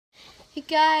Hey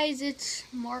guys, it's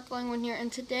Mark Langwin here, and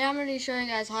today I'm going to be showing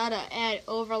you guys how to add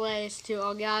overlays to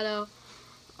Elgato.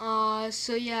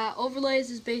 So yeah, overlays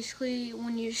is basically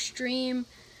when you stream,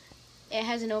 it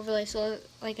has an overlay. So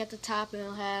like at the top,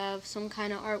 it'll have some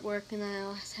kind of artwork, and then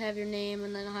it'll have your name,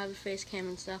 and then it'll have a face cam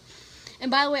and stuff. And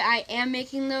by the way, I am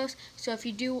making those. So if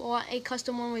you do want a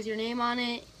custom one with your name on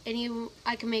it,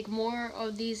 I can make more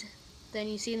of these than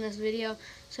you see in this video.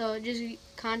 So just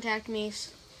contact me.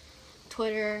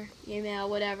 Twitter, email,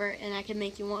 whatever, and I can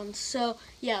make you one. So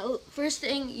yeah, first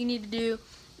thing you need to do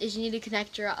is you need to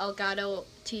connect your Elgato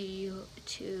to your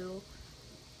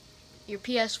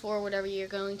PS4, whatever you're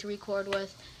going to record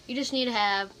with. You just need to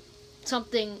have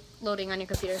something loading on your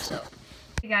computer. So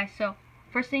hey guys, so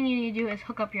first thing you need to do is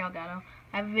hook up your Elgato.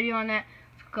 I have a video on that,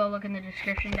 so go look in the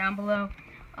description down below.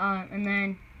 And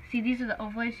then see, these are the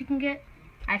overlays you can get.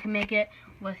 I can make it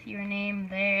with your name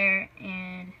there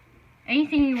and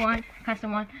anything you want,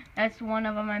 custom one. That's one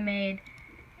of them I made,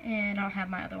 and I don't have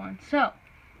my other one. So,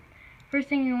 first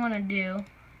thing you want to do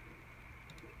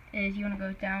is you want to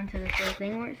go down to this little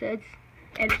thing where it says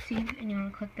edit scene, and you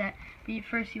want to click that. But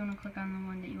first you want to click on the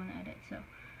one that you want to edit. So,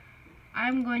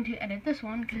 I'm going to edit this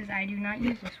one because I do not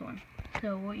use this one.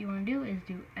 So, what you want to do is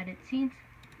do edit scenes,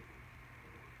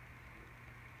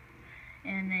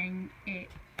 and then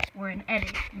we're in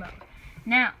edit mode.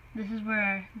 Now, this is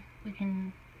where we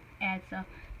can add stuff.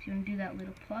 So you want to do that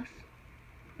little plus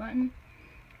button,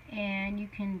 and you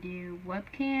can do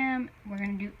webcam. We're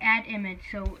going to do add image.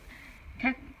 So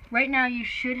right now you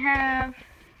should have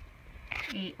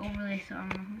a overlay, so I'm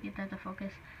going to get that to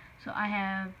focus. So I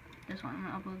have this one. I'm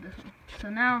going to upload this one. So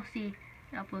now see,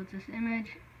 it uploads this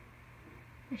image.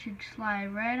 It should slide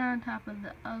right on top of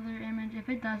the other image. If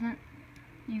it doesn't,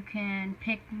 you can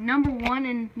pick number 1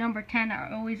 and number 10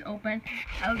 are always open.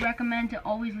 I would recommend to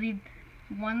always leave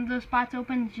one of those spots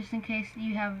open just in case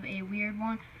you have a weird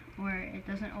one where it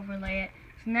doesn't overlay it.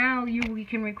 So now we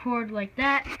can record like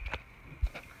that.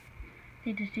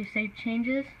 They just do save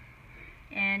changes,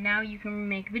 and now you can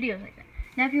make videos like that.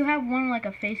 Now if you have one like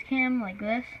a face cam like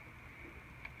this,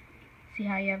 see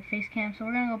how you have a face cam. So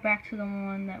we're gonna go back to the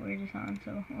one that we were just on.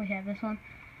 So we have this one.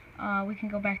 We can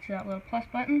go back to that little plus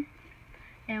button,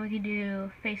 and we can do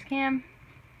face cam,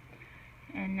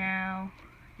 and now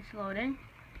it's loading.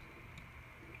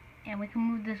 And we can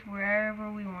move this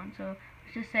wherever we want. So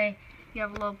let's just say you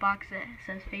have a little box that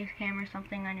says face cam or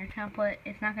something on your template.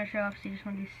 It's not going to show up, so you just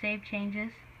want to do save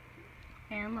changes.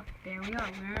 And look, there we are.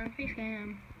 We're on face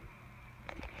cam.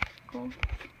 Cool.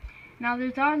 Now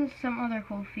there's also some other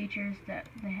cool features that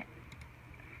they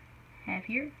have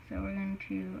here. So we're going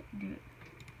to do it.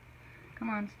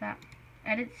 Come on, stop.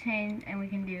 Edit change, and we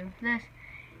can do this.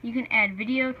 You can add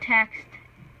video, text.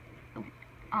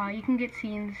 You can get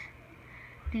scenes.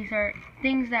 These are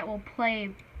things that will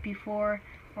play before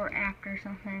or after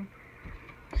something.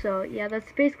 So yeah, that's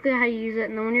basically how you use it.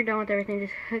 And then when you're done with everything,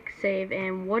 just click save.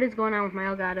 And what is going on with my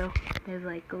Elgato is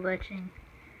like glitching.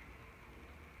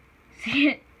 See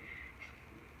it?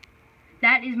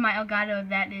 That is my Elgato.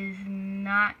 That is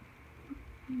not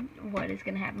what is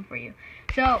going to happen for you.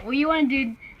 So what you want to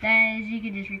do then is you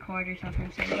can just record or something.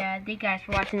 So yeah, thank you guys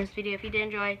for watching this video. If you did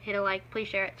enjoy, hit a like, please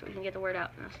share it so we can get the word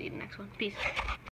out. And I'll see you in the next one. Peace.